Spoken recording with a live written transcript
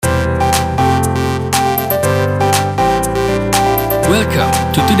Welcome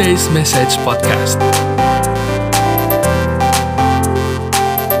to today's message podcast.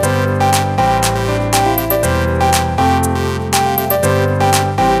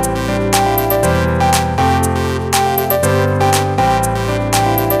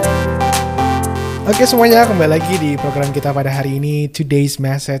 Oke semuanya, kembali lagi di program kita pada hari ini, Today's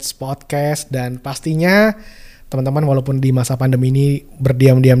Message Podcast. Dan pastinya teman-teman walaupun di masa pandemi ini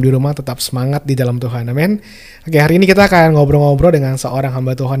berdiam-diam di rumah, tetap semangat di dalam Tuhan, amin. Oke, hari ini kita akan ngobrol-ngobrol dengan seorang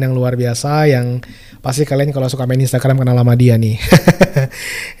hamba Tuhan yang luar biasa, yang pasti kalian kalau suka main Instagram kenal sama dia nih.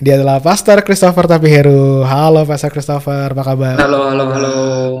 Dia adalah Pastor Christopher Tapiheru. Halo Pastor Christopher, apa kabar?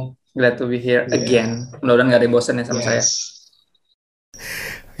 Halo. Glad to be here again. Mudah-mudahan gak ada yang bosan ya sama saya.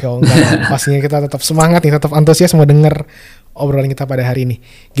 Ya enggak, pastinya kita tetap semangat nih, tetap antusias mau denger obrolan kita pada hari ini.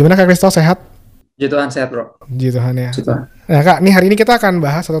 Gimana Kak Kristo, sehat? Puji Tuhan sehat bro. Puji Tuhan ya. Puji Tuhan. Nah Kak, nih hari ini kita akan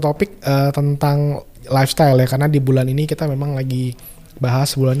bahas satu topik tentang lifestyle ya. Karena di bulan ini kita memang lagi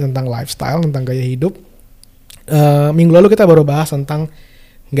bahas bulan tentang lifestyle, tentang gaya hidup. Minggu lalu kita baru bahas tentang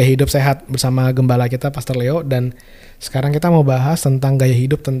gaya hidup sehat bersama gembala kita Pastor Leo. Dan sekarang kita mau bahas tentang gaya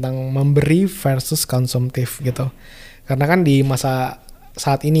hidup, tentang memberi versus konsumtif gitu. Karena kan di masa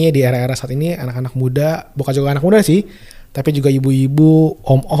saat ini ya, di era-era saat ini anak-anak muda, bukan juga anak muda sih, tapi juga ibu-ibu,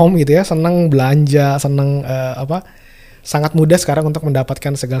 om-om gitu ya, senang belanja, senang sangat mudah sekarang untuk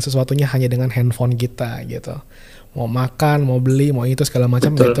mendapatkan segala sesuatunya hanya dengan handphone kita gitu. Mau makan, mau beli, mau itu segala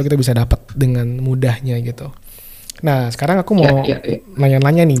macam, itu kita bisa dapat dengan mudahnya gitu. Nah sekarang aku mau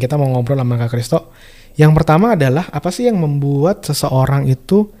nanya-nanya nih, kita mau ngobrol sama Kak Kristo. Yang pertama adalah, apa sih yang membuat seseorang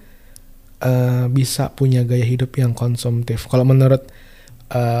itu bisa punya gaya hidup yang konsumtif? Kalau menurut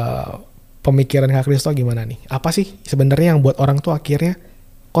pemikiran Kak Kristo gimana nih? Apa sih sebenarnya yang buat orang tuh akhirnya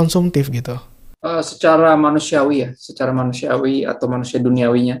konsumtif gitu? Secara manusiawi atau manusia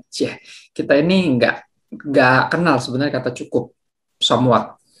duniawinya, kita ini nggak kenal sebenarnya kata cukup.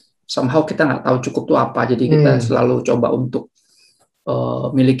 Somehow kita nggak tahu cukup tuh apa. Jadi kita selalu coba untuk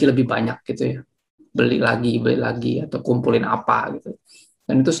miliki lebih banyak gitu ya. Beli lagi atau kumpulin apa gitu.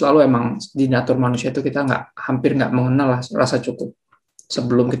 Dan itu selalu emang di natur manusia itu kita hampir nggak mengenal rasa cukup.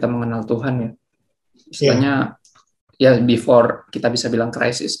 Sebelum kita mengenal Tuhan ya, istilahnya ya before kita bisa bilang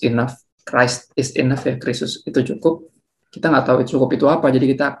Christ is enough ya, Kristus itu cukup, kita nggak tahu cukup itu apa,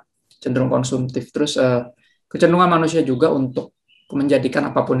 jadi kita cenderung konsumtif. Terus kecenderungan manusia juga untuk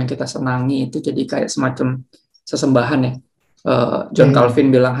menjadikan apapun yang kita senangi itu jadi kayak semacam sesembahan ya. John Calvin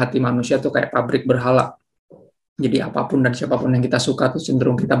bilang hati manusia tuh kayak pabrik berhala, jadi apapun dan siapapun yang kita suka tuh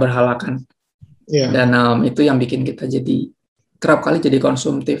cenderung kita berhalakan. Dan itu yang bikin kita jadi kerap kali jadi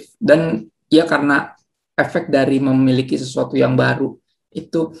konsumtif. Dan ya karena efek dari memiliki sesuatu yang baru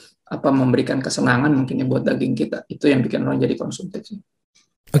itu memberikan kesenangan mungkin ya buat daging kita, itu yang bikin orang jadi konsumtif sih.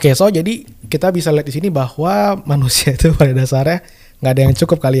 Oke, so jadi kita bisa lihat di sini bahwa manusia itu pada dasarnya nggak ada yang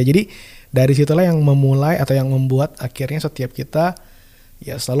cukup kali ya. Jadi dari situlah yang memulai atau yang membuat akhirnya setiap kita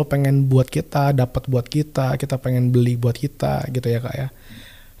ya selalu pengen buat kita, dapat buat kita pengen beli buat kita gitu ya Kak ya.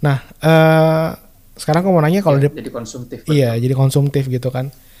 Nah sekarang aku mau nanya kalau jadi konsumtif. Iya, jadi konsumtif gitu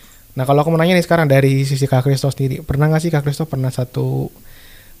kan. Nah, kalau aku mau nanya nih sekarang dari sisi Kak Kristo sendiri, pernah nggak sih Kak Kristo pernah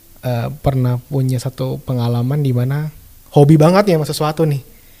punya satu pengalaman di mana hobi banget ya sama sesuatu nih,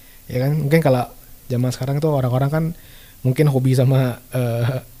 ya kan? Mungkin kalau zaman sekarang tuh orang-orang kan mungkin hobi sama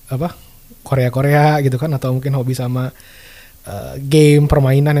Korea gitu kan, atau mungkin hobi sama game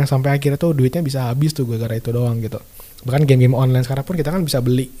permainan yang sampai akhirnya tuh duitnya bisa habis tuh gara-gara itu doang gitu. Bahkan game-game online sekarang pun kita kan bisa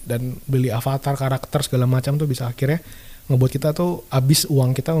beli avatar, karakter segala macam tuh bisa akhirnya ngebuat kita tuh habis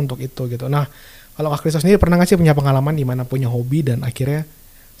uang kita untuk itu gitu. Nah, kalau Kak Kristo sendiri pernah nggak sih punya pengalaman di mana punya hobi dan akhirnya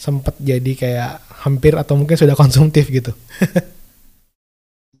sempet jadi kayak hampir atau mungkin sudah konsumtif gitu?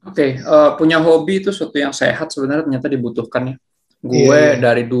 Oke, punya hobi itu sesuatu yang sehat sebenarnya, ternyata dibutuhkan ya. Gue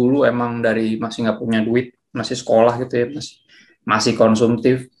dari dulu emang dari masih nggak punya duit, masih sekolah gitu ya, masih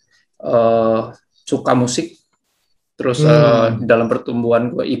konsumtif, suka musik. Terus dalam pertumbuhan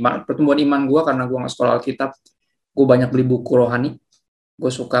iman gue, karena gue nggak sekolah Alkitab, gue banyak beli buku rohani.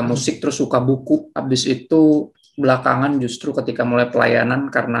 Gue suka musik, terus suka buku. Habis itu belakangan justru ketika mulai pelayanan,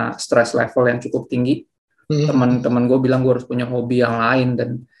 karena stress level yang cukup tinggi, teman-teman gue bilang gue harus punya hobi yang lain,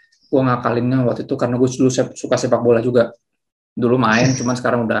 dan gue ngakalinnya waktu itu karena gue dulu suka sepak bola juga. Dulu main, cuman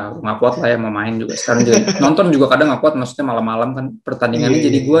sekarang udah nggak kuat lah ya mau main juga. Sekarang juga nonton juga kadang nggak kuat, maksudnya malam-malam kan pertandingannya.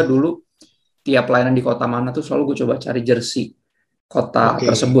 Jadi gue dulu tiap pelayanan di kota mana tuh selalu gue coba cari jersey kota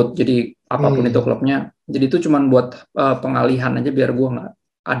tersebut. Jadi apapun itu klubnya. Jadi itu cuman buat pengalihan aja biar gue nggak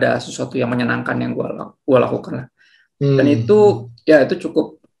ada sesuatu yang menyenangkan yang gue lakukan lah. Dan itu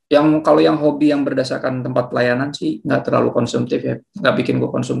cukup. Kalau yang hobi yang berdasarkan tempat pelayanan sih nggak terlalu konsumtif ya. Nggak bikin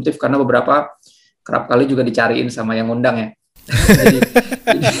gue konsumtif karena beberapa kerap kali juga dicariin sama yang ngundang ya. jadi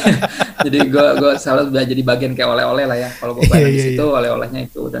jadi, jadi gue selalu belajar jadi bagian kayak oleh-oleh lah ya. Kalau gue Iya bareng di iya situ iya. oleh-olehnya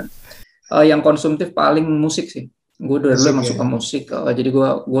itu. Dan yang konsumtif paling musik sih. Gue dari dulu Musik emang ya. suka musik. Jadi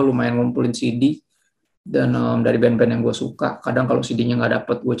gue lumayan ngumpulin CD dan dari band-band yang gue suka. Kadang kalau CD-nya nggak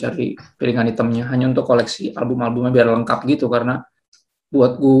dapet, gue cari piringan hitamnya hanya untuk koleksi album-albumnya biar lengkap gitu. Karena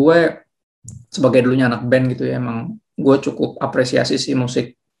buat gue sebagai dulunya anak band gitu ya, emang gue cukup apresiasi sih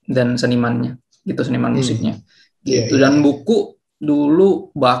musik dan senimannya gitu, seniman Hmm. musiknya Iya gitu. iya Dan iya. buku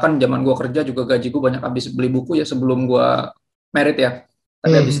dulu bahkan zaman gue kerja juga gaji gue banyak habis beli buku ya sebelum gue merit ya.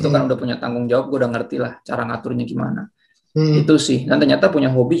 Tapi Hmm, habis hmm, itu kan hmm. udah punya tanggung jawab, gue udah ngerti lah cara ngaturnya gimana. Hmm. Itu sih. Dan ternyata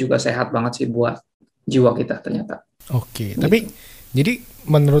punya hobi juga sehat banget sih buat jiwa kita ternyata. Oke, Gitu. tapi jadi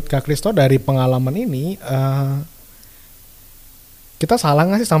menurut Kak Kristo dari pengalaman ini kita salah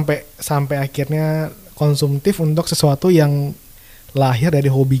nggak sih sampai sampai akhirnya konsumtif untuk sesuatu yang lahir dari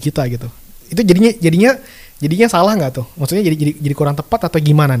hobi kita gitu? Itu jadinya salah nggak tuh? Maksudnya jadi kurang tepat atau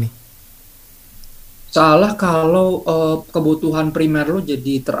gimana nih? Salah kalau kebutuhan primer lo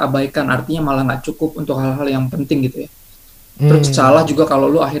jadi terabaikan, artinya malah nggak cukup untuk hal-hal yang penting gitu ya. Terus salah Hmm. juga kalau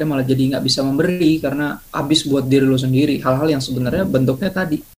lu akhirnya malah jadi nggak bisa memberi karena habis buat diri lu sendiri. Hal-hal yang sebenarnya bentuknya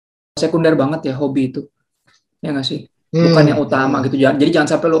tadi sekunder banget ya hobi itu, ya nggak sih? Bukan yang Hmm. utama gitu. Jadi jangan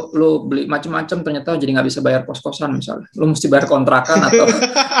sampai lu beli macam-macam ternyata jadi nggak bisa bayar kos-kosan misalnya. Lu mesti bayar kontrakan atau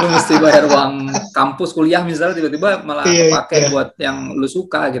lu mesti bayar uang kampus kuliah misalnya tiba-tiba malah Iya kepake iya. buat yang lu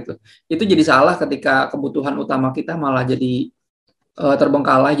suka gitu. Itu jadi salah ketika kebutuhan utama kita malah jadi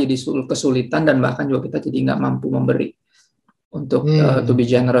terbengkalai, jadi kesulitan dan bahkan juga kita jadi nggak mampu memberi untuk to Hmm. be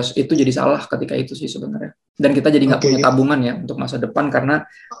generous. Itu jadi salah ketika itu sih sebenarnya. Dan kita jadi nggak Oke. punya tabungan ya untuk masa depan karena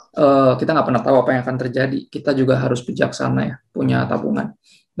kita nggak pernah tahu apa yang akan terjadi. Kita juga harus bijaksana ya punya tabungan.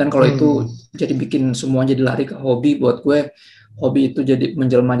 Dan kalau Hmm. itu jadi bikin semua jadi lari ke hobi, buat gue hobi itu jadi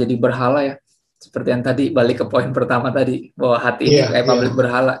menjelma jadi berhala ya. Seperti yang tadi balik ke poin pertama tadi bahwa hati ini Iya kayak iya. pabrik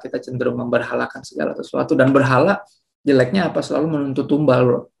berhala, kita cenderung memberhalakan segala sesuatu dan berhala jeleknya apa selalu menuntut tumbal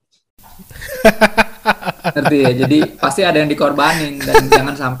bro. Ngerti ya, jadi pasti ada yang dikorbanin dan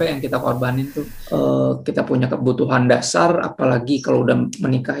jangan sampai yang kita korbanin tuh kita punya kebutuhan dasar, apalagi kalau udah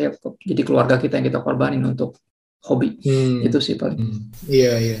menikah ya, jadi keluarga kita yang kita korbanin untuk hobi. Hmm. Itu sih paling.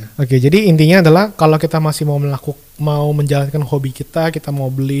 Iya iya. Oke, jadi intinya adalah kalau kita masih mau menjalankan hobi kita mau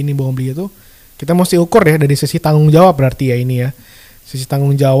beli ini, mau beli itu, kita mesti ukur ya dari sisi tanggung jawab berarti ya ini ya. Sisi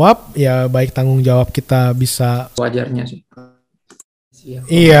tanggung jawab ya baik tanggung jawab kita bisa. Wajarnya sih.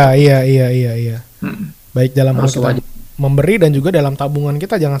 Iya iya iya iya iya. Baik dalam hal Harus kita wajar. memberi dan juga dalam tabungan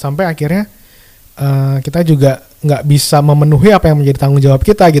kita, jangan sampai akhirnya kita juga nggak bisa memenuhi apa yang menjadi tanggung jawab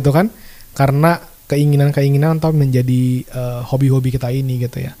kita gitu kan, karena keinginan-keinginan atau menjadi hobi-hobi kita ini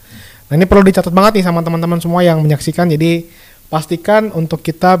gitu ya. Nah ini perlu dicatat banget nih sama teman-teman semua yang menyaksikan. Jadi pastikan untuk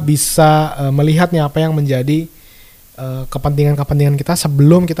kita bisa melihat nih apa yang menjadi kepentingan-kepentingan kita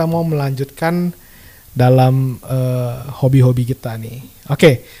sebelum kita mau melanjutkan dalam hobi-hobi kita nih.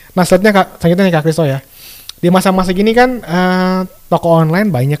 Oke, nah selanjutnya nih Kak Kristo ya. Di masa-masa gini kan toko online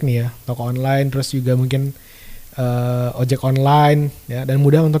banyak nih ya, toko online terus juga mungkin ojek online ya, dan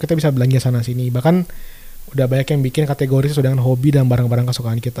mudah untuk kita bisa belanja sana sini. Bahkan udah banyak yang bikin kategori sesuai dengan hobi dan barang-barang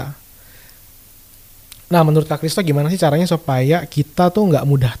kesukaan kita. Nah menurut Kak Kristo gimana sih caranya supaya kita tuh nggak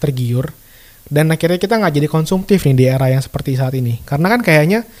mudah tergiur dan akhirnya kita nggak jadi konsumtif nih di era yang seperti saat ini? Karena kan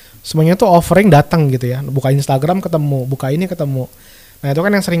kayaknya semuanya tuh offering datang gitu ya, buka Instagram ketemu, buka ini ketemu. Nah itu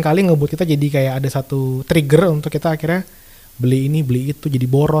kan yang sering kali ngebuat kita jadi kayak ada satu trigger untuk kita akhirnya beli ini beli itu, jadi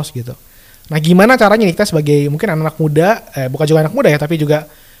boros gitu. Nah gimana caranya nih kita sebagai mungkin anak muda, bukan juga anak muda ya, tapi juga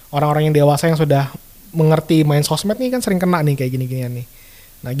orang-orang yang dewasa yang sudah mengerti main sosmed nih kan sering kena nih kayak gini-ginian nih.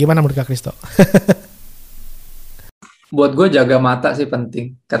 Nah gimana menurut Kak Kristo? Buat gue jaga mata sih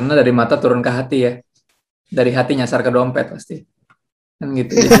penting, karena dari mata turun ke hati ya, dari hati nyasar ke dompet pasti. Kan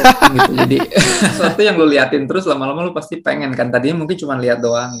gitu jadi sesuatu yang lu liatin terus lama-lama lu pasti pengen kan, tadinya mungkin cuma lihat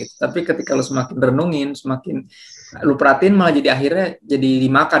doang gitu, tapi ketika lu semakin renungin, semakin lu perhatiin, malah jadi akhirnya jadi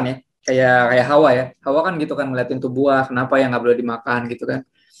dimakan ya, kayak Hawa ya. Hawa kan gitu kan, ngeliatin tuh buah, kenapa ya nggak boleh dimakan gitu kan,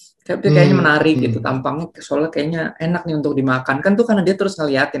 tapi kayaknya menarik gitu tampangnya, soalnya kayaknya enak nih untuk dimakan kan, tuh karena dia terus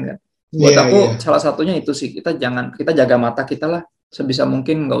ngeliatin kan. Buat Iya, aku iya. salah satunya itu sih, kita jaga mata kita lah sebisa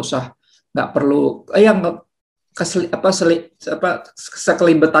mungkin, nggak perlu yang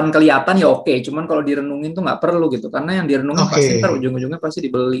sekelibetan kelihatan ya oke, cuman kalau direnungin tuh nggak perlu gitu, karena yang direnungin pasti ntar Oke. ujung-ujungnya pasti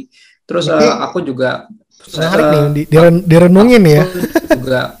dibeli. Terus Berarti aku juga menarik nih aku direnungin ya.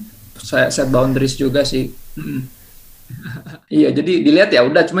 juga saya set boundaries juga sih. Iya, jadi dilihat ya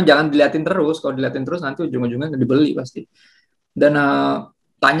udah, cuman jangan diliatin terus. Kalau diliatin terus nanti ujung-ujungnya dibeli pasti. Dan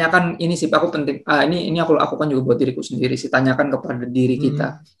tanyakan ini sih, aku penting. Ini aku lakukan juga buat diriku sendiri sih. Tanyakan kepada diri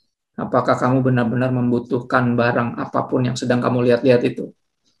kita. Apakah kamu benar-benar membutuhkan barang apapun yang sedang kamu lihat-lihat itu?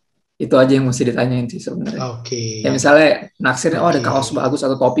 Itu aja yang mesti ditanyain sih sebenarnya. Oke. Ya misalnya naksir, oh ada Oke. kaos bagus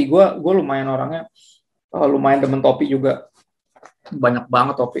atau topi. Gue lumayan orangnya, lumayan demen topi juga. Banyak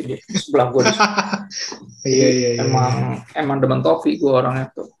banget topi di sebelah gue. Iya. Emang demen topi gue orangnya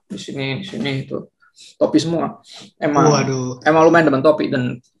tuh. Di sini itu. Topi semua. Waduh. Emang lumayan demen topi,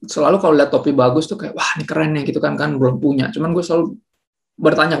 dan selalu kalau lihat topi bagus tuh kayak wah ini keren nih gitu kan belum punya. Cuman gue selalu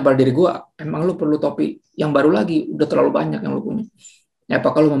bertanya kepada diri gue, emang lu perlu topi yang baru lagi? Udah terlalu banyak yang lu punya. Ya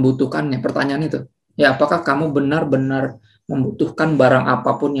apakah lu membutuhkannya? Pertanyaan itu. Ya apakah kamu benar-benar membutuhkan barang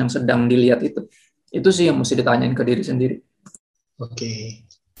apapun yang sedang dilihat itu? Itu sih yang mesti ditanyain ke diri sendiri. Oke.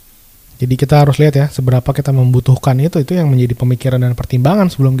 Jadi kita harus lihat ya seberapa kita membutuhkan itu yang menjadi pemikiran dan pertimbangan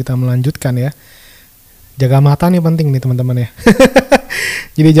sebelum kita melanjutkan ya. Jaga mata nih penting nih teman-teman ya.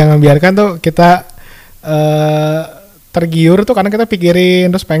 Jadi jangan biarkan tuh kita tergiur tuh karena kita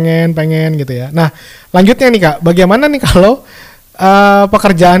pikirin terus pengen gitu ya. Nah lanjutnya nih Kak, bagaimana nih kalau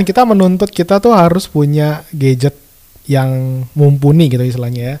pekerjaan kita menuntut kita tuh harus punya gadget yang mumpuni gitu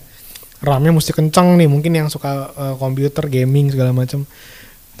istilahnya ya. RAM-nya mesti kencang nih, mungkin yang suka komputer, gaming segala macam.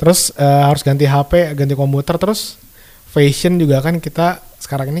 Terus harus ganti HP, ganti komputer, terus fashion juga kan kita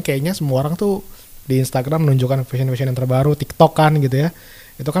sekarang ini kayaknya semua orang tuh di Instagram menunjukkan fashion yang terbaru, TikTok kan gitu ya.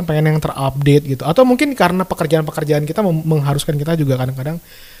 Itu kan pengen yang terupdate gitu. Atau mungkin karena pekerjaan kita mengharuskan kita juga kadang-kadang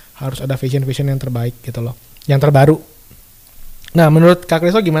harus ada fashion yang terbaik gitu loh, yang terbaru. Nah, menurut Kak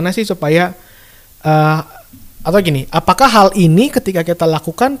Kristo gimana sih supaya atau gini, apakah hal ini ketika kita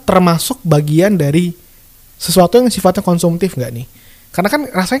lakukan termasuk bagian dari sesuatu yang sifatnya konsumtif nggak nih? Karena kan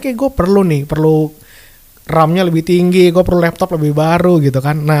rasanya kayak gue perlu RAM-nya lebih tinggi, gue perlu laptop lebih baru gitu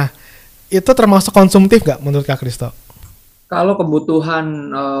kan. Nah, itu termasuk konsumtif nggak menurut Kak Kristo? Kalau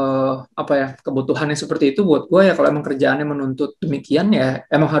kebutuhan kebutuhannya seperti itu buat gue ya, kalau emang kerjaannya menuntut demikian ya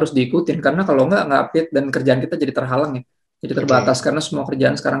emang harus diikutin, karena kalau nggak update dan kerjaan kita jadi terhalang ya, jadi terbatas. Karena semua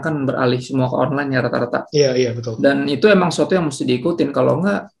kerjaan sekarang kan beralih semua ke online ya rata-rata. Iya betul. Dan itu emang sesuatu yang mesti diikutin, kalau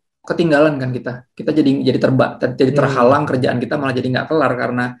nggak ketinggalan kan kita jadi terhalang, kerjaan kita malah jadi nggak kelar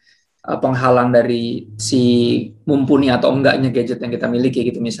karena penghalang dari si mumpuni atau enggaknya gadget yang kita miliki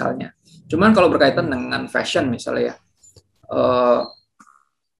gitu misalnya. Cuman kalau berkaitan dengan fashion misalnya ya,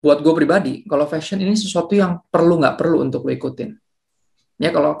 buat gue pribadi, kalau fashion ini sesuatu yang perlu nggak perlu untuk lo ikutin.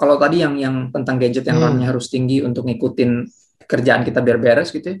 Ya kalau tadi yang tentang gadget yang RAM-nya harus tinggi untuk ngikutin kerjaan kita biar beres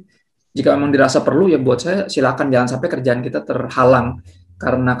gitu ya. Jika memang dirasa perlu ya buat saya silakan, jangan sampai kerjaan kita terhalang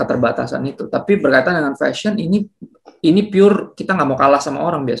karena keterbatasan itu. Tapi berkaitan dengan fashion ini pure kita nggak mau kalah sama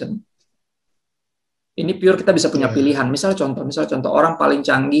orang biasanya. Ini pure kita bisa punya pilihan. Misal contoh orang paling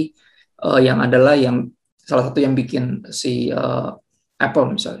canggih yang adalah yang salah satu yang bikin si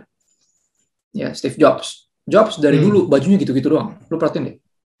Apple misalnya. Ya, Steve Jobs. Jobs dari dulu bajunya gitu-gitu doang. Lu perhatiin deh.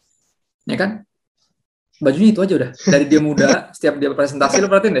 Ya kan? Bajunya itu aja udah. Dari dia muda, setiap dia presentasi lu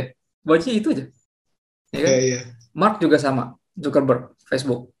perhatiin deh. Bajunya itu aja. Ya kan? Yeah. Mark juga sama. Zuckerberg,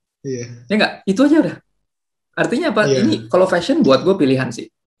 Facebook. Yeah. Ya enggak? Itu aja udah. Artinya apa? Yeah. Ini kalau fashion buat gue pilihan sih.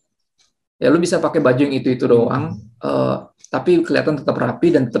 Ya lu bisa pakai baju yang itu doang, tapi kelihatan tetap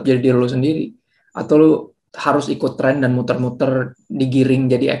rapi dan tetap jadi diri lu sendiri. Atau lu harus ikut tren dan muter-muter digiring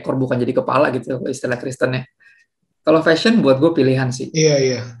jadi ekor bukan jadi kepala gitu istilah Kristennya. Kalau fashion buat gue pilihan sih.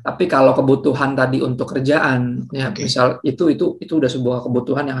 Iya. Tapi kalau kebutuhan tadi untuk kerjaan, ya misal itu udah sebuah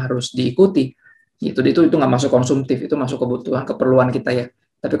kebutuhan yang harus diikuti. Itu nggak masuk konsumtif, itu masuk kebutuhan keperluan kita ya.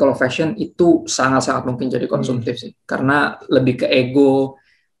 Tapi kalau fashion itu sangat-sangat mungkin jadi konsumtif sih, karena lebih ke ego,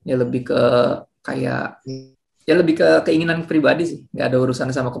 ya lebih ke kayak ya lebih ke keinginan pribadi sih, nggak ada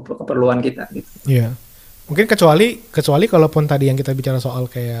urusan sama keperluan kita gitu. Iya. Mungkin kecuali kalaupun tadi yang kita bicara soal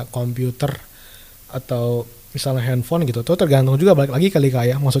kayak komputer atau misalnya handphone gitu, tuh tergantung juga balik lagi kali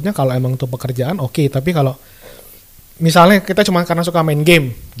kayak. Maksudnya kalau emang tuh pekerjaan oke, tapi kalau misalnya kita cuma karena suka main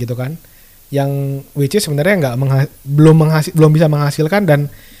game gitu kan, yang which is sebenarnya belum bisa menghasilkan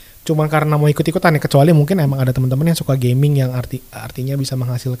dan cuma karena mau ikut-ikutan ya, kecuali mungkin emang ada teman-teman yang suka gaming yang artinya bisa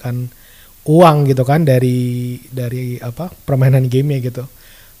menghasilkan uang gitu kan dari permainan gamenya gitu.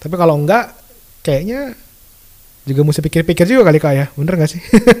 Tapi kalau enggak kayaknya juga mesti pikir-pikir juga kali Kak ya, bener nggak sih?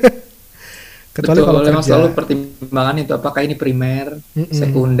 Kecuali betul, kalau kerja. Selalu pertimbangan itu apakah ini primer,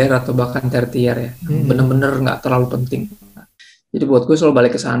 sekunder atau bahkan tertier ya, bener-bener nggak terlalu penting. Jadi buat gue selalu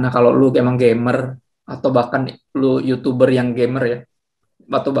balik ke sana. Kalau lu emang gamer atau bahkan lu YouTuber yang gamer ya,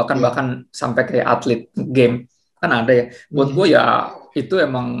 atau bahkan sampai kayak atlet game kan ada ya. Buat gue ya itu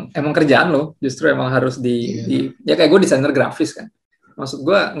emang kerjaan lo, justru emang harus ya kayak gue desainer grafis kan. Maksud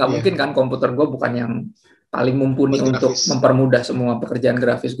gue nggak mungkin kan komputer gue bukan yang paling mumpuni untuk mempermudah semua pekerjaan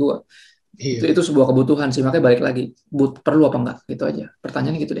grafis gue. Iya. Itu sebuah kebutuhan sih, makanya balik lagi, perlu apa enggak, gitu aja.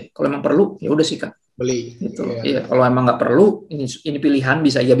 Pertanyaannya gitu deh. Kalau emang perlu, ya udah sikat. Beli. Gitu. Iya. Iya, kalau emang nggak perlu, ini pilihan,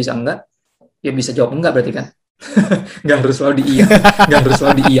 bisa iya bisa enggak, ya bisa jawab enggak berarti kan. Nggak harus selalu nggak harus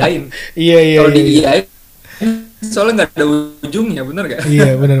selalu diiyain. Iya. Kalau diiyain, soalnya nggak ada ujungnya, bener nggak?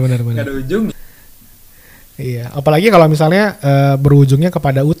 Iya, benar. Nggak ada ujungnya. Iya, apalagi kalau misalnya berujungnya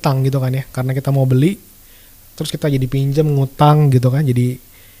kepada utang gitu kan ya, karena kita mau beli, terus kita jadi pinjam ngutang gitu kan, jadi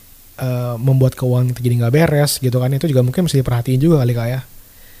membuat keuangan kita jadi nggak beres gitu kan, itu juga mungkin mesti diperhatiin juga kali Kak ya.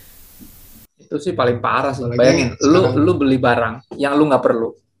 Itu sih paling parah sih. Apalagi Bayangin, sekarang. lu beli barang yang lu nggak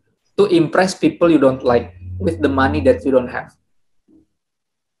perlu, to impress people you don't like with the money that you don't have.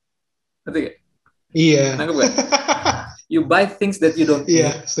 Ngerti gak? Iya. Nangkep gak? You buy things that you don't need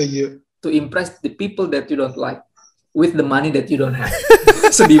Iya, setuju. to impress the people that you don't like with the money that you don't have.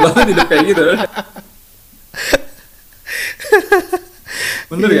 Sedih banget hidup kayak gitu.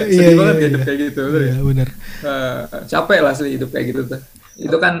 Bener ya? Sedih banget hidup kayak gitu. Bener ya? Bener. Capek lah sih hidup kayak gitu tuh.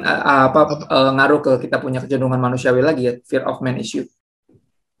 Itu kan ngaruh ke kita punya kecenderungan manusiawi lagi ya, fear of man issue.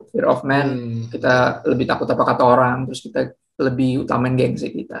 Fear of man, kita lebih takut apa kata orang, terus kita lebih utamain gengsi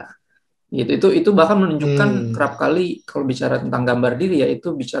kita. Gitu. Itu bahkan menunjukkan kerap kali kalau bicara tentang gambar diri ya,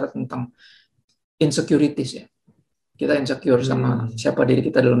 itu bicara tentang insecurities ya. Kita insecure sama siapa diri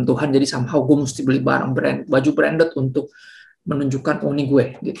kita dalam Tuhan, jadi somehow gue mesti beli baju branded untuk menunjukkan ini gue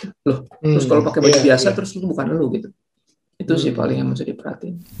gitu. Loh, terus kalau pakai baju biasa terus itu bukan lu gitu. Itu sih paling yang mesti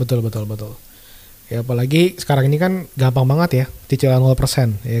diperhatiin. Betul. Ya apalagi sekarang ini kan gampang banget ya, cicilan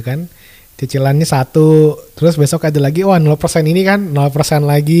 0%, ya kan? Cicilannya 1, terus besok ada lagi, 0% ini kan 0%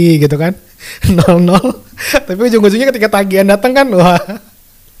 lagi gitu kan. 0. Tapi ujung-ujungnya ketika tagihan datang kan, wah.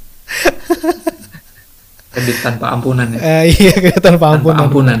 Kredit tanpa ampunan ya. Iya, kredit tanpa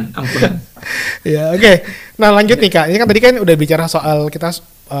ampunan. Ampunan. Ya, oke. Nah, lanjut nih Kak. Ini kan tadi kan udah bicara soal kita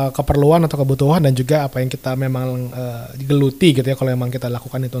keperluan atau kebutuhan dan juga apa yang kita memang digeluti gitu ya, kalau memang kita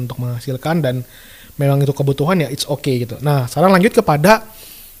lakukan itu untuk menghasilkan dan memang itu kebutuhan ya it's okay gitu. Nah, sekarang lanjut kepada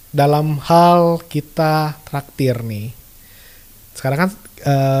dalam hal kita traktir nih. Sekarang kan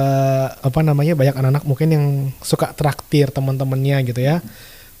banyak anak-anak mungkin yang suka traktir teman-temannya gitu ya.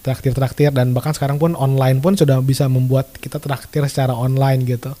 Traktir dan bahkan sekarang pun online pun sudah bisa membuat kita traktir secara online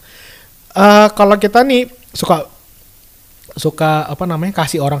gitu. Kalau kita nih suka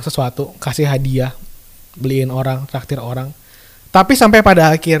kasih orang sesuatu, kasih hadiah, beliin orang, traktir orang. Tapi sampai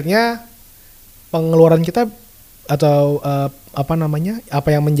pada akhirnya pengeluaran kita atau apa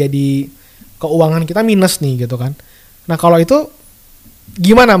yang menjadi keuangan kita minus nih gitu kan. Nah, kalau itu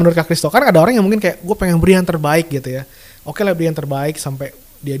gimana menurut Kak Kristo? Kan ada orang yang mungkin kayak gue pengen beri yang terbaik gitu ya. Oke lah, beri yang terbaik sampai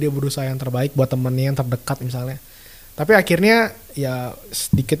dia berusaha yang terbaik buat temennya yang terdekat misalnya. Tapi akhirnya ya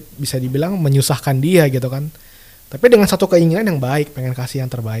sedikit bisa dibilang menyusahkan dia gitu kan. Tapi dengan satu keinginan yang baik, pengen kasih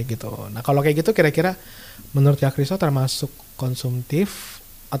yang terbaik gitu. Nah, kalau kayak gitu kira-kira menurut Kak Kristo termasuk konsumtif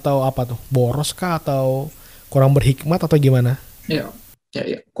atau apa tuh? Boros kah atau kurang berhikmat atau gimana? Iya.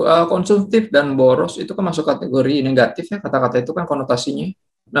 Konsumtif dan boros itu kan masuk kategori negatif ya, kata-kata itu kan konotasinya.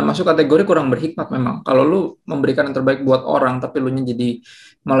 Nah, masuk kategori kurang berhikmat memang. Kalau lu memberikan yang terbaik buat orang, tapi lu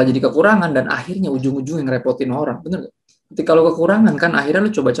malah jadi kekurangan dan akhirnya ujung-ujungnya ngerepotin orang, bener gak? Ketika lu kekurangan kan akhirnya lu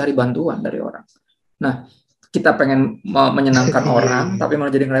coba cari bantuan dari orang. Nah, kita pengen menyenangkan orang, tapi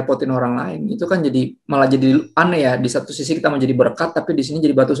malah jadi ngerepotin orang lain. Itu kan malah jadi aneh ya. Di satu sisi kita mau jadi berkat, tapi di sini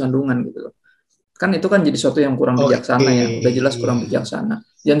jadi batu sandungan gitu loh. Kan itu kan jadi sesuatu yang kurang bijaksana ya. Udah jelas kurang bijaksana.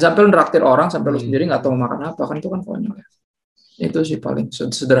 Jangan sampai lu neraktir orang, sampai lu sendiri nggak tahu mau makan apa. Kan itu kan konyol ya. Itu sih paling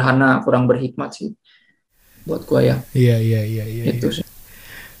sederhana, kurang berhikmat sih buat gua ya. Iya. Itu sih.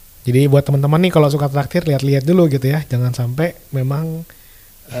 Jadi buat teman-teman nih kalau suka traktir, lihat-lihat dulu gitu ya. Jangan sampai memang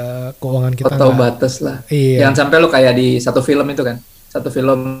keuangan kita atau batas lah. Iya. Jangan sampai lu kayak di satu film itu kan. Satu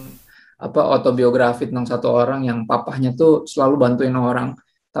film autobiografi tentang satu orang yang papahnya tuh selalu bantuin orang,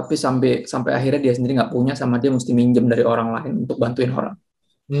 tapi sampai akhirnya dia sendiri nggak punya, sama dia mesti minjem dari orang lain untuk bantuin orang.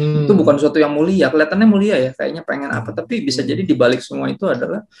 Itu bukan sesuatu yang mulia, kelihatannya mulia ya, kayaknya pengen apa, tapi bisa jadi dibalik semua itu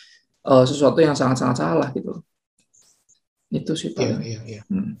adalah sesuatu yang sangat-sangat salah gitu. Itu sih paling. Iya.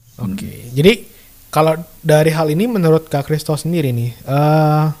 Oke. Jadi kalau dari hal ini menurut Kak Kristo sendiri nih,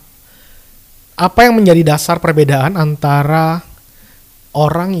 apa yang menjadi dasar perbedaan antara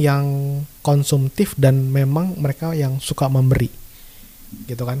orang yang konsumtif dan memang mereka yang suka memberi?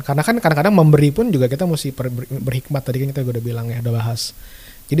 Gitu kan? Karena kan kadang-kadang memberi pun juga kita mesti berhikmat, tadi kan kita udah bilang ya, udah bahas.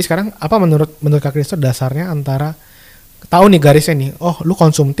 Jadi sekarang apa menurut Kak Kristo dasarnya antara tahu nih garisnya nih, oh lu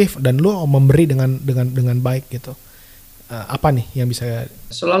konsumtif dan lu memberi dengan baik gitu. Apa nih yang bisa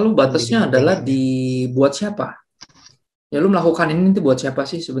selalu batasnya adalah dibuat siapa? Ya lu melakukan ini buat siapa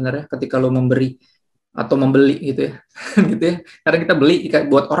sih sebenarnya ketika lu memberi? atau membeli gitu ya. Gitu ya. Karena kita beli kayak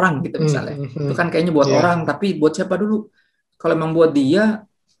buat orang gitu misalnya. Itu kan kayaknya buat orang, tapi buat siapa dulu? Kalau emang buat dia,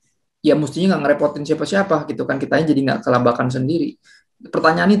 ya mestinya nggak ngerepotin siapa-siapa gitu kan, kitanya jadi nggak kelabakan sendiri.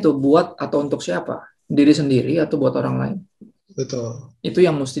 Pertanyaan itu buat atau untuk siapa? Diri sendiri atau buat orang lain? Betul. Itu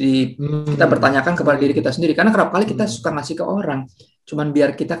yang mesti kita bertanyakan kepada diri kita sendiri. Karena kerap kali kita suka ngasih ke orang, cuman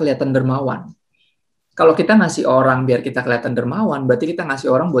biar kita kelihatan dermawan. Kalau kita ngasih orang biar kita kelihatan dermawan, berarti kita ngasih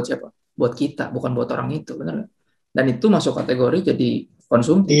orang buat siapa? Buat kita, bukan buat orang itu, benar nggak? Dan itu masuk kategori jadi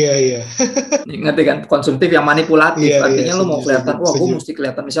konsumtif. Iya. Ngerti kan? Konsumtif yang manipulatif. Artinya lu mau kelihatan, wah gue mesti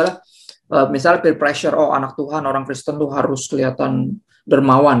kelihatan. Misalnya peer pressure, oh anak Tuhan, orang Kristen tuh harus kelihatan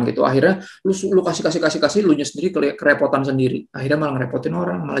dermawan gitu. Akhirnya lu kasih, lu sendiri kerepotan sendiri. Akhirnya malah ngerepotin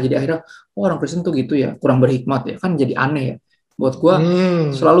orang, malah jadi akhirnya, oh orang Kristen tuh gitu ya, kurang berhikmat ya. Kan jadi aneh ya. Buat gue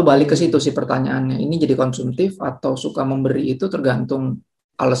selalu balik ke situ sih pertanyaannya. Ini jadi konsumtif atau suka memberi, itu tergantung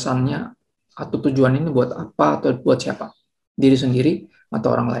alasannya atau tujuan ini buat apa atau buat siapa. Diri sendiri atau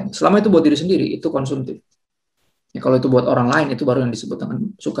orang lain. Selama itu buat diri sendiri, itu konsumtif. Ya, kalau itu buat orang lain, itu baru yang disebut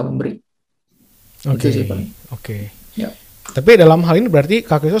dengan suka memberi. Oke. Ya. Tapi dalam hal ini berarti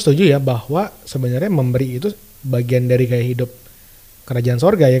Kak Kristo setuju ya bahwa sebenarnya memberi itu bagian dari gaya hidup kerajaan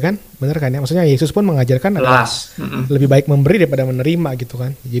sorga ya kan? Benar kan ya? Maksudnya Yesus pun mengajarkan adalah lebih baik memberi daripada menerima gitu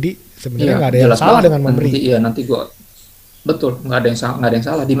kan? Jadi sebenarnya nggak ada yang salah dengan memberi. Nanti gue betul, nggak ada yang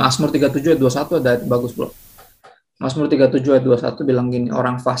salah. Di Mazmur 37 ayat 21 ada bagus bro. Mazmur 37 ayat 21 bilang gini,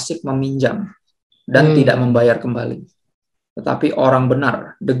 orang fasik meminjam dan tidak membayar kembali. Tetapi orang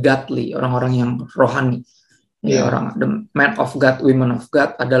benar, the godly, orang-orang yang rohani, orang the man of God, women of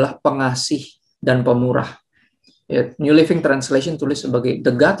God adalah pengasih dan pemurah. New Living Translation tulis sebagai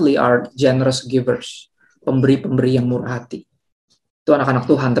the godly are generous givers, pemberi-pemberi yang murah hati. Itu anak-anak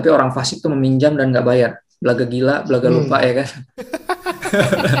Tuhan, tapi orang fasik itu meminjam dan nggak bayar, belaga gila, belaga lupa ya kan.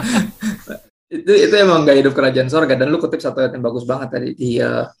 itu emang gak hidup kerajaan sorga. Dan lu kutip satu ayat yang bagus banget tadi di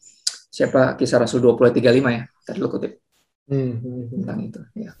Kisah Rasul 20 ayat 35 ya. Tadi lu kutip tentang itu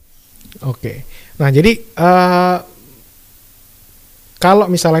ya. Oke. Nah jadi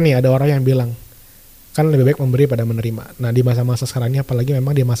kalau misalnya nih ada orang yang bilang kan lebih baik memberi pada menerima. Nah di masa-masa sekarang ini, apalagi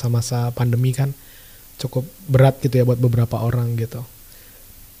memang di masa-masa pandemi kan cukup berat gitu ya buat beberapa orang gitu.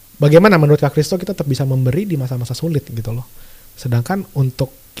 Bagaimana menurut Kak Kristo kita tetap bisa memberi di masa-masa sulit gitu loh. Sedangkan untuk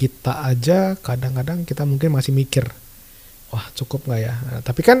kita aja kadang-kadang kita mungkin masih mikir, wah cukup nggak ya? Nah,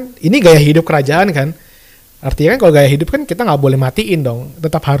 tapi kan ini gaya hidup kerajaan kan. Artinya kan kalau gaya hidup kan kita nggak boleh matiin dong.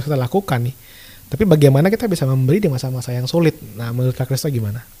 Tetap harus kita lakukan nih. Tapi bagaimana kita bisa memberi di masa-masa yang sulit? Nah menurut Kak Kristo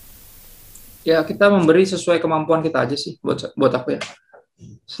gimana? Ya kita memberi sesuai kemampuan kita aja sih buat aku ya.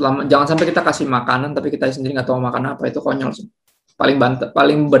 Jangan sampai kita kasih makanan tapi kita sendiri nggak tahu makan apa, itu konyol sih.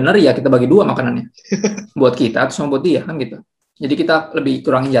 Paling benar ya kita bagi dua makanannya. Buat kita atau sama buat dia kan gitu. Jadi kita lebih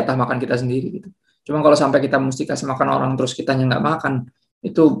kurangin jatah makan kita sendiri gitu. Cuma kalau sampai kita mesti kasih makan orang terus kitanya nggak makan,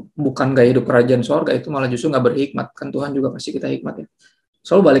 itu bukan gaya hidup kerajaan sorga, itu malah justru nggak berhikmat. Kan Tuhan juga kasih kita hikmat ya.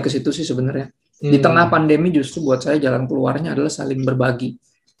 Selalu balik ke situ sih sebenarnya. Di tengah pandemi justru buat saya jalan keluarnya adalah saling berbagi.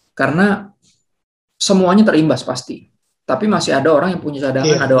 Karena semuanya terimbas pasti. Tapi masih ada orang yang punya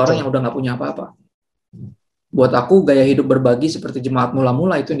cadangan, ada orang yang udah nggak punya apa-apa. Buat aku gaya hidup berbagi seperti jemaat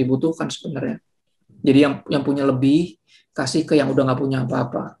mula-mula itu yang dibutuhkan sebenarnya. Jadi yang punya lebih kasih ke yang udah nggak punya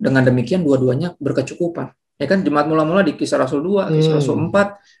apa-apa. Dengan demikian dua-duanya berkecukupan. Ya kan jemaat mula-mula di Kisah Rasul 2, Kisah Rasul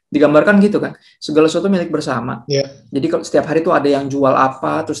 4 digambarkan gitu kan. Segala sesuatu milik bersama. Jadi kalau setiap hari itu ada yang jual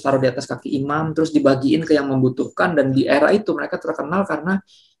apa, terus taruh di atas kaki imam, terus dibagiin ke yang membutuhkan. Dan di era itu mereka terkenal karena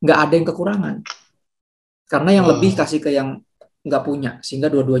nggak ada yang kekurangan. Karena yang lebih kasih ke yang nggak punya, sehingga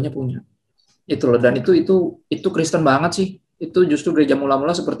dua-duanya punya. Itu loh. Dan itu Kristen banget sih. Itu justru gereja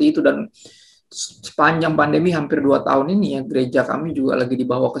mula-mula seperti itu. Dan sepanjang pandemi hampir 2 tahun ini ya, gereja kami juga lagi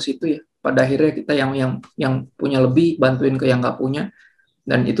dibawa ke situ ya. Pada akhirnya kita yang punya lebih bantuin ke yang nggak punya.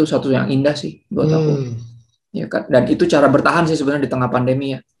 Dan itu satu yang indah sih buat aku. Ya kan? Dan itu cara bertahan sih sebenarnya di tengah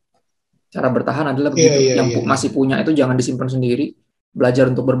pandemi ya. Cara bertahan adalah begitu. Masih punya itu jangan disimpan sendiri.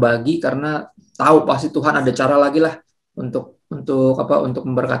 Belajar untuk berbagi karena tahu pasti Tuhan ada cara lagi lah untuk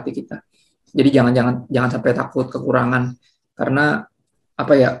memberkati kita. Jadi jangan sampai takut kekurangan, karena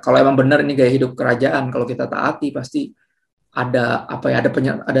apa ya, kalau emang benar ini gaya hidup kerajaan, kalau kita taati pasti ada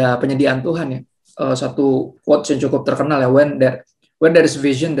penyediaan Tuhan ya. Satu quotes yang cukup terkenal ya, when there is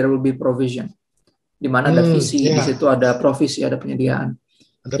vision there will be provision. Di mana ada visi, di situ ada provisi, ada penyediaan.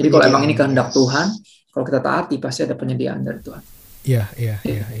 Jadi kalau emang ini kehendak Tuhan, kalau kita taati pasti ada penyediaan dari Tuhan. Iya.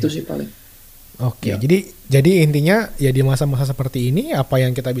 Itu sih paling. Oke, jadi intinya ya di masa-masa seperti ini apa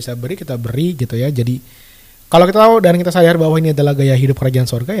yang kita bisa beri kita beri gitu ya. Jadi kalau kita tahu dan kita sadar bahwa ini adalah gaya hidup kerajaan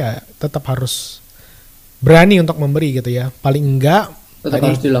sorga, ya tetap harus berani untuk memberi gitu ya. Paling enggak Tetap Tadi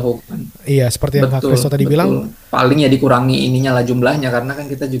harus dilakukan. iya seperti yang Kak Kristo Betul, tadi bilang. betul. Paling ya dikurangi ininya lah jumlahnya karena kan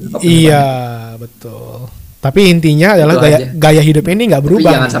kita juga nggak punya Iya, banyak. betul. Tapi intinya Itu adalah gaya aja. gaya hidup ini nggak Tapi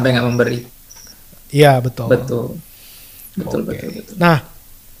berubah jangan nih. sampai nggak memberi. Iya, betul. Betul, betul, Oke. betul, betul. Nah,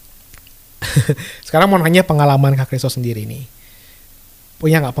 sekarang mau nanya pengalaman Kak Kristo sendiri nih.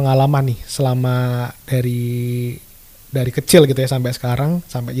 Punya nggak pengalaman nih selama dari kecil gitu ya sampai sekarang,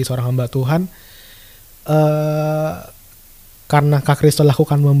 sampai jadi seorang hamba Tuhan, eh karena Kak Kristo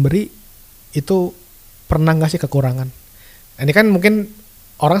lakukan memberi, itu pernah nggak sih kekurangan? Ini kan mungkin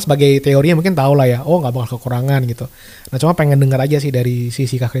orang sebagai teorinya mungkin tahu lah ya, oh nggak bakal kekurangan gitu. Nah cuma pengen dengar aja sih dari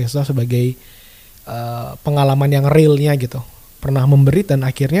sisi Kak Kristo sebagai pengalaman yang realnya gitu. Pernah memberi dan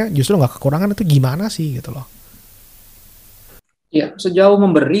akhirnya justru nggak kekurangan, itu gimana sih gitu loh. Ya, sejauh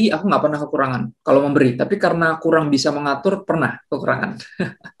memberi aku nggak pernah kekurangan kalau memberi. Tapi karena kurang bisa mengatur pernah kekurangan.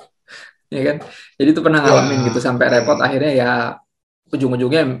 Ya kan? Jadi itu pernah ngalamin gitu sampai repot akhirnya ya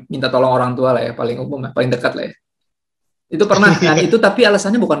ujung-ujungnya minta tolong orang tua lah ya, paling umum ya, paling dekat lah ya. Itu pernah, dan itu tapi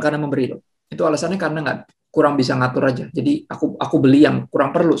alasannya bukan karena memberi loh. Itu alasannya karena nggak kurang bisa ngatur aja. Jadi aku beli yang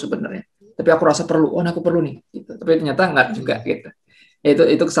kurang perlu sebenarnya. Tapi aku rasa perlu, oh nah aku perlu nih. Gitu. Tapi ternyata nggak juga gitu. Ya,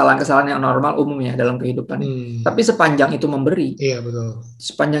 itu kesalahan-kesalahan yang normal umumnya dalam kehidupan. Tapi sepanjang itu memberi, Iya betul.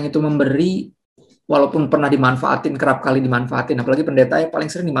 sepanjang itu memberi, walaupun pernah dimanfaatin, kerap kali dimanfaatin, apalagi pendeta ya paling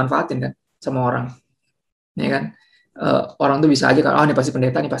sering dimanfaatin kan sama orang, ya kan. Orang tuh bisa aja kan, oh ini pasti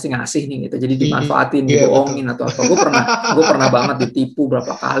pendeta, ini pasti ngasih nih gitu, jadi dimanfaatin, dibohongin atau apa. Gue pernah banget ditipu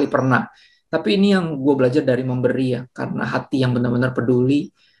berapa kali pernah. Tapi ini yang gue belajar dari memberi ya, karena hati yang benar-benar peduli,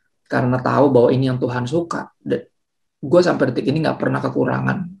 karena tahu bahwa ini yang Tuhan suka. Dan gue sampai detik ini nggak pernah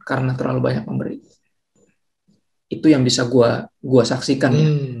kekurangan karena terlalu banyak memberi. Itu yang bisa gue saksikan ya,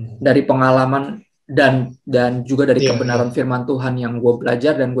 dari pengalaman dan juga dari kebenaran firman Tuhan yang gue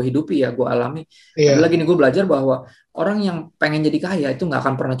belajar dan gue hidupi ya, gue alami. Adalah gini, gue belajar bahwa orang yang pengen jadi kaya itu nggak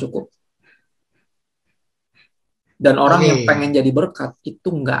akan pernah cukup. Dan orang yang pengen jadi berkat itu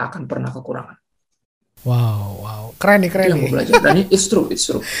nggak akan pernah kekurangan. Wow, keren nih. Itu yang gue belajar. Dan it's true.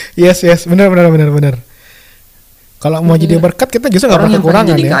 Yes, benar. Kalau mau jadi berkat kita justru nggak pernah kekurangan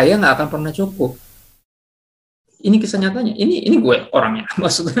ya. Orang yang pengen jadi kaya nggak akan pernah cukup. Ini kisah nyatanya. Ini gue orangnya.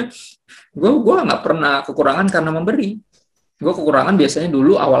 Maksudnya gue nggak pernah kekurangan karena memberi. Gue kekurangan biasanya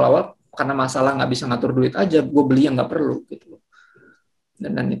dulu awal-awal karena masalah nggak bisa ngatur duit aja, gue beli yang nggak perlu gitu.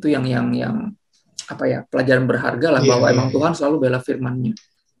 Dan itu yang apa ya, pelajaran berharga lah, bahwa emang Tuhan selalu bela firman-Nya.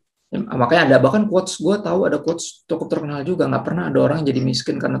 Makanya ada bahkan quotes, gue tahu ada quotes cukup terkenal juga, nggak pernah ada orang jadi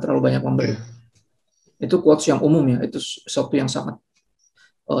miskin karena terlalu banyak memberi. Itu quotes yang umum ya, itu sesuatu yang sangat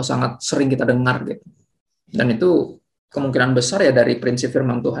sering kita dengar gitu. Dan itu kemungkinan besar ya dari prinsip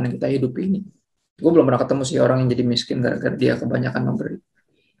firman Tuhan yang kita hidupi ini. Gue belum pernah ketemu sih orang yang jadi miskin gara-gara dia kebanyakan memberi.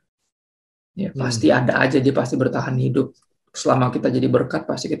 Ya pasti ada aja, dia pasti bertahan hidup. Selama kita jadi berkat,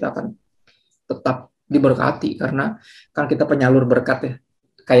 pasti kita akan tetap diberkati, karena kan kita penyalur berkat ya.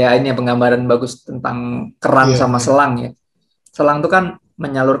 Kayak ini ya, penggambaran bagus tentang keran sama selang ya. Selang itu kan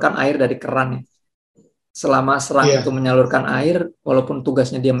menyalurkan air dari keran ya. Selama selang itu menyalurkan air, walaupun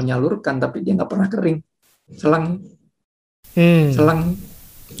tugasnya dia menyalurkan, tapi dia nggak pernah kering. Selang.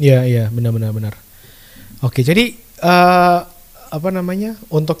 Iya, benar. Oke, jadi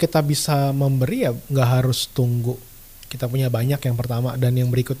untuk kita bisa memberi ya nggak harus tunggu kita punya banyak yang pertama, dan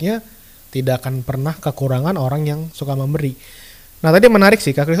yang berikutnya tidak akan pernah kekurangan orang yang suka memberi. Nah tadi menarik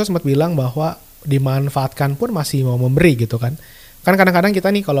sih, Kak Kristus sempat bilang bahwa dimanfaatkan pun masih mau memberi gitu kan. Kan kadang-kadang kita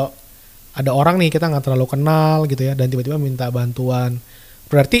nih kalau ada orang nih kita nggak terlalu kenal gitu ya, dan tiba-tiba minta bantuan.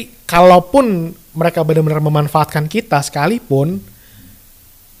 Berarti kalaupun mereka benar-benar memanfaatkan kita sekalipun,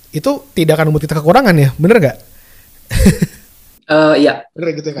 itu tidak akan membuat kita kekurangan ya, bener nggak? Iya,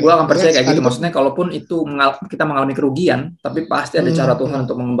 gitu kan? Gue akan percaya kayak gitu. Maksudnya kalaupun itu kita mengalami kerugian, tapi pasti ada cara Tuhan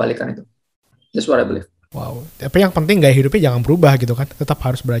untuk mengembalikan itu. That's what I believe. Wow, tapi yang penting gaya hidupnya jangan berubah gitu kan, tetap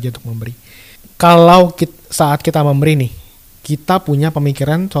harus belajar untuk memberi. Kalau saat kita memberi nih, kita punya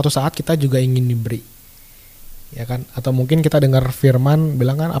pemikiran suatu saat kita juga ingin diberi, ya kan? Atau mungkin kita dengar firman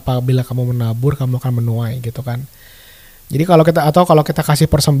bilang kan, apabila kamu menabur kamu akan menuai gitu kan. Jadi kalau kita kasih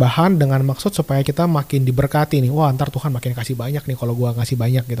persembahan dengan maksud supaya kita makin diberkati nih, wah ntar Tuhan makin kasih banyak nih kalau gua ngasih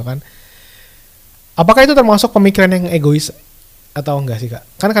banyak gitu kan. Apakah itu termasuk pemikiran yang egois atau enggak sih Kak?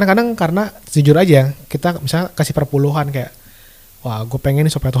 Kan kadang-kadang karena jujur aja kita misalnya kasih perpuluhan kayak, wah gue pengen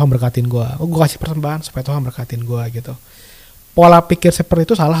nih supaya Tuhan berkatin gue, gue kasih persembahan supaya Tuhan berkatin gue gitu. Pola pikir seperti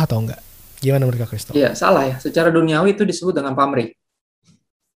itu salah atau enggak? Gimana menurut Kak Kristo? Iya salah ya, secara duniawi itu disebut dengan pamrih.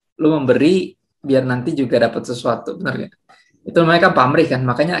 Lu memberi biar nanti juga dapat sesuatu, benar gak? Itu namanya kan pamrih kan,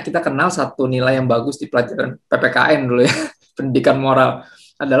 makanya kita kenal satu nilai yang bagus di pelajaran PPKN dulu ya, pendidikan moral,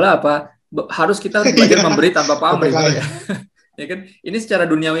 adalah apa? Harus kita belajar memberi tanpa pamrih. Ya Ya kan? Ini secara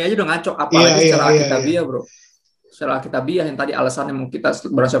duniawi aja udah ngaco, apalagi secara alkitabiah, bro. Secara alkitabiah yang tadi alasannya mau kita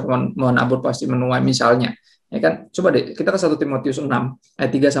berasa menabur pasti menuai misalnya. Ya kan? Coba deh kita ke 1 Timotius 6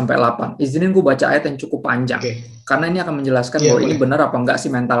 ayat 3 sampai 8. Izinin gue baca ayat yang cukup panjang. Karena ini akan menjelaskan bahwa ini benar apa enggak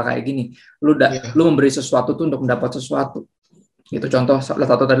sih mental kayak gini. Lu memberi sesuatu tuh untuk mendapat sesuatu. Gitu contoh salah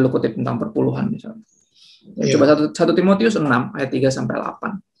satu tadi lu kutip tentang perpuluhan misalnya. Coba 1 Timotius 6 ayat 3 sampai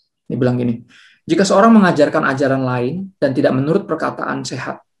 8. Dia bilang gini. Jika seorang mengajarkan ajaran lain dan tidak menurut perkataan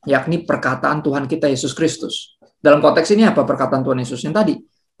sehat, yakni perkataan Tuhan kita Yesus Kristus. Dalam konteks ini apa perkataan Tuhan Yesus yang tadi?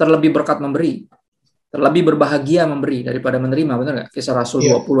 Terlebih berkat memberi, terlebih berbahagia memberi daripada menerima, benar nggak? Kisah Rasul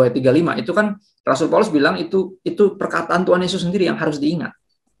 20 ayat 35. Itu kan Rasul Paulus bilang itu perkataan Tuhan Yesus sendiri yang harus diingat.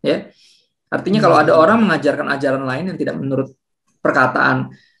 Ya, artinya kalau ada orang mengajarkan ajaran lain yang tidak menurut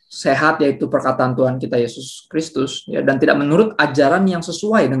perkataan sehat, yaitu perkataan Tuhan kita Yesus Kristus, ya, dan tidak menurut ajaran yang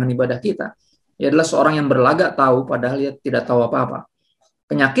sesuai dengan ibadah kita, ia adalah seorang yang berlagak tahu padahal dia tidak tahu apa-apa.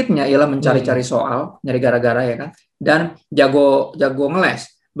 Penyakitnya ialah mencari-cari soal, nyari gara-gara ya kan, dan jago ngeles,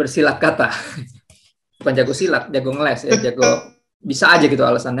 bersilat kata. Bukan jago silat, jago ngeles ya, jago bisa aja gitu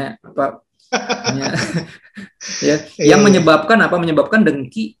alasannya apa ya, yang menyebabkan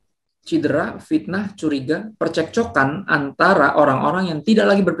dengki, cedera, fitnah, curiga, percekcokan antara orang-orang yang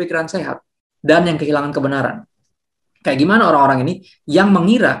tidak lagi berpikiran sehat dan yang kehilangan kebenaran. Kayak gimana orang-orang ini yang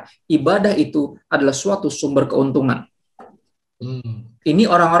mengira ibadah itu adalah suatu sumber keuntungan. Ini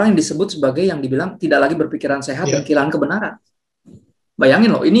orang-orang yang disebut sebagai yang dibilang tidak lagi berpikiran sehat dan kehilangan kebenaran.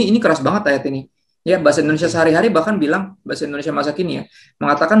 Bayangin loh, ini keras banget ayat ini. Ya, bahasa Indonesia sehari-hari bahkan bilang, bahasa Indonesia masa kini ya,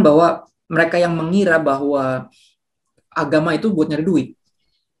 mengatakan bahwa mereka yang mengira bahwa agama itu buat nyari duit.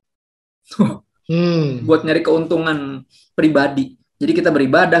 Buat nyari keuntungan pribadi. Jadi kita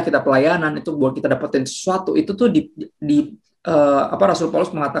beribadah, kita pelayanan itu buat kita dapetin sesuatu. Itu tuh Rasul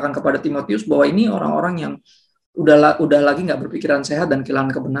Paulus mengatakan kepada Timotius bahwa ini orang-orang yang udah lagi nggak berpikiran sehat dan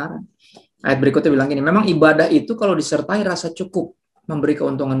kehilangan kebenaran. Ayat berikutnya bilang gini, memang ibadah itu kalau disertai rasa cukup memberi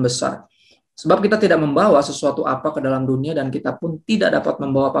keuntungan besar. Sebab kita tidak membawa sesuatu apa ke dalam dunia dan kita pun tidak dapat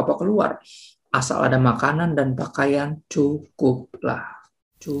membawa apa-apa keluar. Asal ada makanan dan pakaian cukuplah.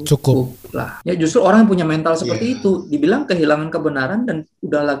 Cukuplah. Ya justru orang yang punya mental seperti itu dibilang kehilangan kebenaran dan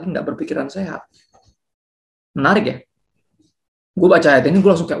udah lagi nggak berpikiran sehat. Menarik ya. Gue baca ayat ini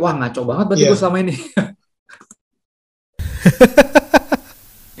gue langsung kayak wah ngaco banget berarti gue selama ini.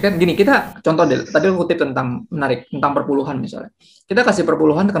 Kan gini, kita contoh deh, tadi aku kutip tentang perpuluhan misalnya. Kita kasih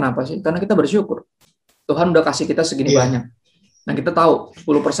perpuluhan kenapa sih? Karena kita bersyukur. Tuhan udah kasih kita segini banyak. Nah, kita tahu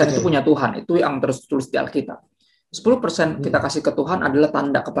 10% itu punya Tuhan, itu yang tertulis di Alkitab. 10% kita kasih ke Tuhan adalah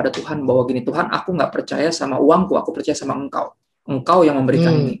tanda kepada Tuhan bahwa gini, Tuhan, aku nggak percaya sama uangku, aku percaya sama Engkau. Engkau yang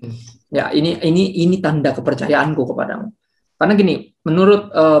memberikan ini. Ya, ini tanda kepercayaanku kepadamu. Karena gini,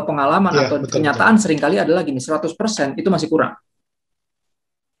 menurut pengalaman atau kenyataan seringkali adalah gini, 100% itu masih kurang.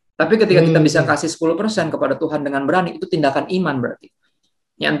 Tapi ketika kita bisa kasih 10% kepada Tuhan dengan berani, itu tindakan iman berarti.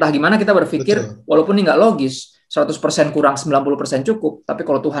 Ya entah gimana kita berpikir, walaupun ini nggak logis, 100% kurang 90% cukup, tapi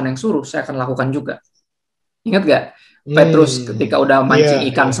kalau Tuhan yang suruh, saya akan lakukan juga. Ingat gak? Petrus ketika udah mancing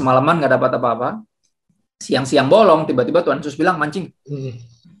ikan semalaman nggak dapat apa-apa, siang-siang bolong, tiba-tiba Tuhan Yesus bilang mancing.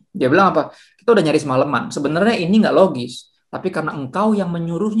 Dia bilang apa? Kita udah nyari semalaman. Sebenarnya ini nggak logis, tapi karena Engkau yang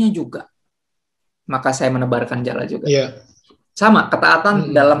menyuruhnya juga, maka saya menebarkan jala juga. Sama,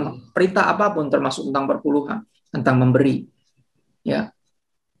 ketaatan dalam perintah apapun, termasuk tentang perpuluhan, tentang memberi. Ya,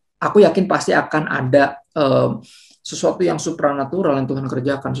 aku yakin pasti akan ada sesuatu yang supranatural yang Tuhan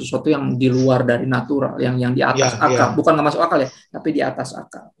kerjakan, sesuatu yang di luar dari natural, yang di atas akal, bukan nggak masuk akal ya, tapi di atas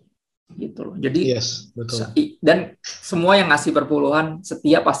akal, gitu loh. Jadi, dan semua yang ngasih perpuluhan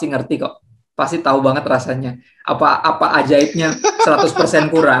setia pasti ngerti kok, pasti tahu banget rasanya. Apa ajaibnya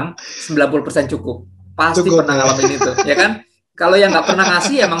 100% kurang, 90% cukup, pasti pernah ngalamin itu, ya kan? Kalau yang nggak pernah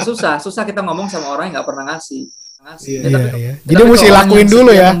ngasih emang susah kita ngomong sama orang yang nggak pernah ngasih. Jadi mesti lakuin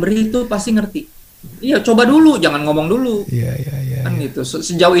dulu ya. Memberi itu pasti ngerti. Iya, coba dulu, jangan ngomong dulu. Kan gitu.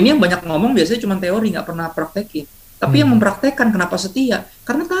 Sejauh ini yang banyak ngomong biasanya cuma teori, nggak pernah praktekin. Tapi yang mempraktekkan kenapa setia?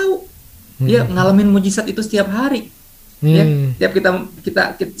 Karena tahu dia ngalamin mujizat itu setiap hari. Ya, tiap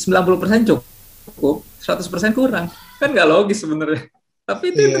kita 90% cukup, 100% kurang. Kan nggak logis sebenarnya.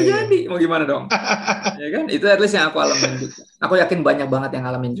 Tapi itu yang terjadi, mau gimana dong? Ya kan? Itu at least yang aku alamin juga. Aku yakin banyak banget yang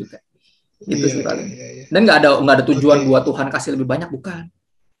ngalamin juga. Itu sih paling. Dan nggak ada tujuan buat Tuhan kasih lebih banyak, bukan.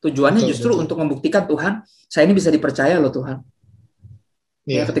 Tujuannya justru untuk membuktikan Tuhan, saya ini bisa dipercaya loh Tuhan.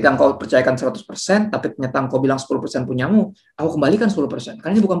 Ya, ketika engkau percayakan 100%, tapi ternyata engkau bilang 10% punyamu, aku kembalikan 10%.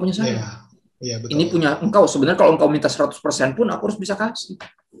 Karena ini bukan punya saya. Ini punya engkau. Sebenarnya kalau engkau minta 100% pun aku harus bisa kasih.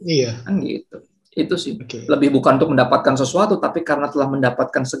 Kan gitu. Itu sih. Lebih bukan untuk mendapatkan sesuatu, tapi karena telah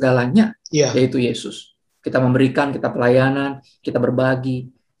mendapatkan segalanya, yaitu Yesus. Kita memberikan, kita pelayanan, kita berbagi.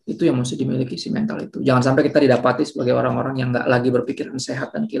 Itu yang mesti dimiliki si mental itu. Jangan sampai kita didapati sebagai orang-orang yang nggak lagi berpikiran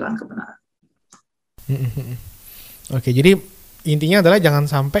sehat dan kehilangan kebenaran. Oke, jadi intinya adalah jangan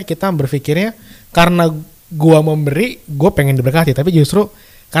sampai kita berpikirnya karena gua memberi, gua pengen diberkati, tapi justru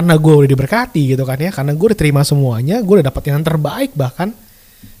karena gua udah diberkati gitu kan ya, karena gua udah terima semuanya, gua udah dapet yang terbaik, bahkan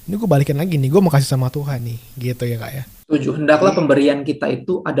ini gua balikin lagi nih, gua mau kasih sama Tuhan nih, gitu ya Kak ya. Setuju. Hendaklah pemberian kita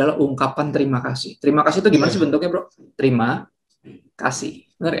itu adalah ungkapan terima kasih. Terima kasih itu gimana sih bentuknya, bro? Terima kasih.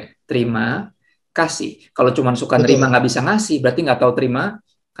 Benar ya? Terima kasih. Kalau cuma suka nerima nggak bisa ngasih, berarti nggak tahu terima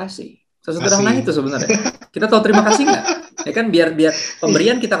kasih. Sesederhana itu sebenarnya. Kita tahu terima kasih nggak? Ya kan, biar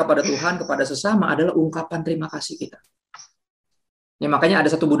pemberian kita kepada Tuhan, kepada sesama adalah ungkapan terima kasih kita. Ya makanya ada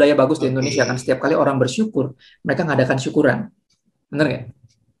satu budaya bagus di Indonesia kan, setiap kali orang bersyukur, mereka ngadakan syukuran. Benar nggak?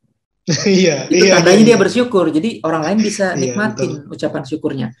 Itu tandanya dia bersyukur. Jadi orang lain bisa nikmatin ucapan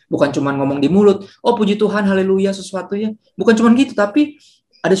syukurnya. Bukan cuma ngomong di mulut, oh puji Tuhan, haleluya, sesuatu ya. Bukan cuma gitu, tapi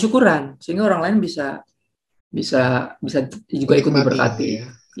ada syukuran sehingga orang lain bisa juga ikut diberkati. Ya.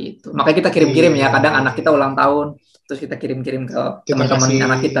 Gitu. Makanya kita kirim-kirim ya. Kadang anak kita ulang tahun, terus kita kirim-kirim ke teman-teman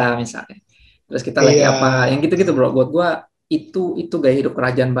anak kita misalnya. Terus kita lagi apa? Yang gitu-gitu bro. Buat gua itu gaya hidup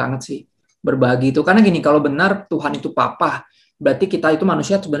kerajaan banget sih. Berbagi itu. Karena gini, kalau benar Tuhan itu papa, berarti kita itu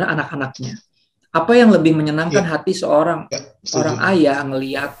manusia sebenarnya anak-anaknya. Apa yang lebih menyenangkan hati seorang orang ayah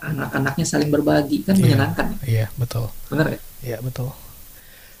ngelihat anak-anaknya saling berbagi, kan menyenangkan. Iya, betul. Benar ya? Iya, betul.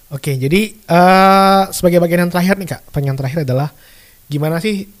 Oke, jadi sebagai bagian yang terakhir nih Kak, pertanyaan terakhir adalah gimana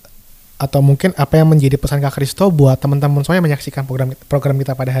sih, atau mungkin apa yang menjadi pesan Kak Christo buat teman-teman semua yang menyaksikan program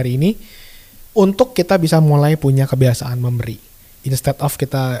kita pada hari ini, untuk kita bisa mulai punya kebiasaan memberi, instead of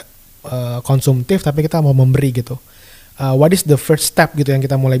kita konsumtif tapi kita mau memberi gitu. What is the first step gitu yang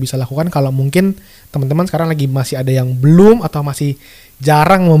kita mulai bisa lakukan kalau mungkin teman-teman sekarang lagi masih ada yang belum atau masih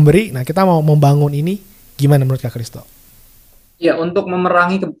jarang memberi. Nah, kita mau membangun ini gimana menurut Kak Christo? Ya, untuk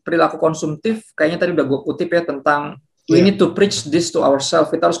memerangi perilaku konsumtif, kayaknya tadi udah gue kutip ya tentang we need to preach this to ourselves.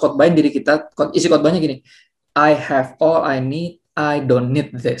 Kita harus khotbahin diri kita. Isi khotbahnya gini, I have all I need, I don't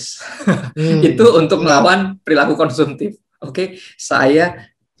need this. Itu untuk melawan perilaku konsumtif. Oke, saya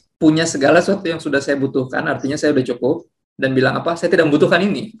punya segala sesuatu yang sudah saya butuhkan, artinya saya udah cukup. Dan bilang apa? Saya tidak membutuhkan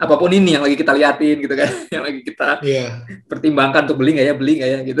ini. Apapun ini yang lagi kita liatin gitu kan, yang lagi kita pertimbangkan untuk beli nggak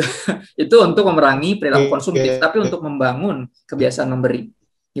ya gitu. Itu untuk memerangi perilaku konsumtif, tapi untuk membangun kebiasaan memberi.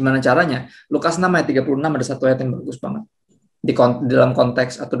 Gimana caranya? Lukas 6 ayat 36 ada satu ayat yang bagus banget. Di dalam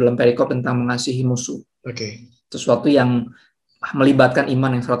konteks atau dalam perikop tentang mengasihi musuh. Sesuatu yang melibatkan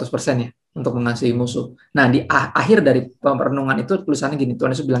iman yang 100% ya, untuk mengasihi musuh. Nah, di akhir dari perenungan itu tulisannya gini,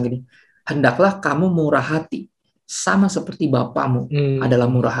 Tuhan Yesus bilang gini, hendaklah kamu murah hati, sama seperti Bapamu adalah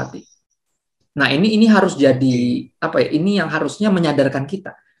murah hati. Nah, ini harus jadi, apa ya, ini yang harusnya menyadarkan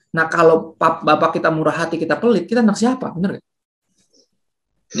kita. Nah, kalau Bapak kita murah hati, kita pelit, kita anak siapa? Bener gak?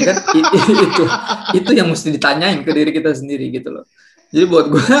 Ya kan, itu yang mesti ditanyain ke diri kita sendiri gitu loh. Jadi buat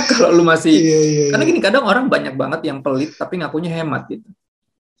gue kalau lu masih karena gini, kadang orang banyak banget yang pelit tapi ngakunya hemat gitu.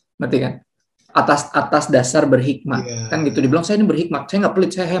 Ngerti kan? Atas dasar berhikmat. Kan gitu, dibilang saya ini berhikmat, saya nggak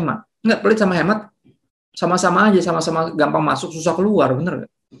pelit, saya hemat. Nggak, pelit sama hemat sama-sama aja, sama-sama gampang masuk, susah keluar, bener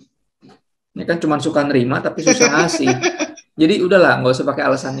gak? Ini kan cuma suka nerima tapi susah ngasih. Jadi udahlah, nggak usah pakai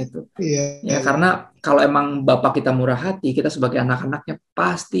alasan itu. Karena kalau emang Bapak kita murah hati, kita sebagai anak-anaknya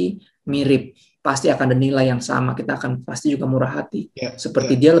pasti mirip, pasti akan ada nilai yang sama. Kita akan pasti juga murah hati,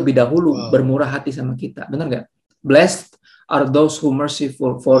 seperti Dia lebih dahulu bermurah hati sama kita. Benar nggak? Blessed are those who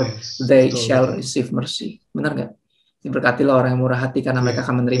merciful, for they shall receive mercy. Benar nggak? Diberkatilah orang yang murah hati karena mereka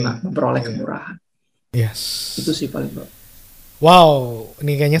akan menerima, memperoleh kemurahan. Itu sih paling bro. Wow,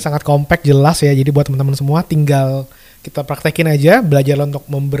 ini kayaknya sangat kompak, jelas ya. Jadi buat teman-teman semua, tinggal kita praktekin aja, belajar untuk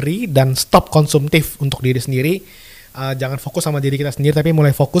memberi dan stop konsumtif untuk diri sendiri. Jangan fokus sama diri kita sendiri, tapi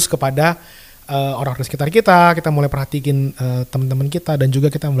mulai fokus kepada orang-orang di sekitar kita. Kita mulai perhatiin teman-teman kita, dan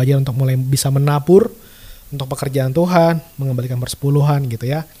juga kita belajar untuk mulai bisa menabur untuk pekerjaan Tuhan, mengembalikan persepuluhan gitu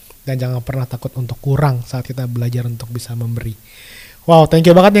ya. Dan jangan pernah takut untuk kurang saat kita belajar untuk bisa memberi. Wow, thank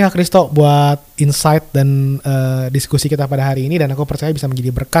you banget nih Kak Christo buat insight dan diskusi kita pada hari ini, dan aku percaya bisa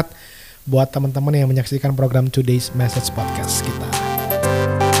menjadi berkat buat teman-teman yang menyaksikan program Today's Message Podcast kita.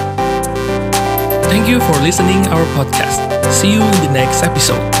 Thank you for listening our podcast. See you in the next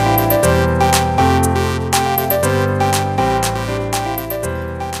episode.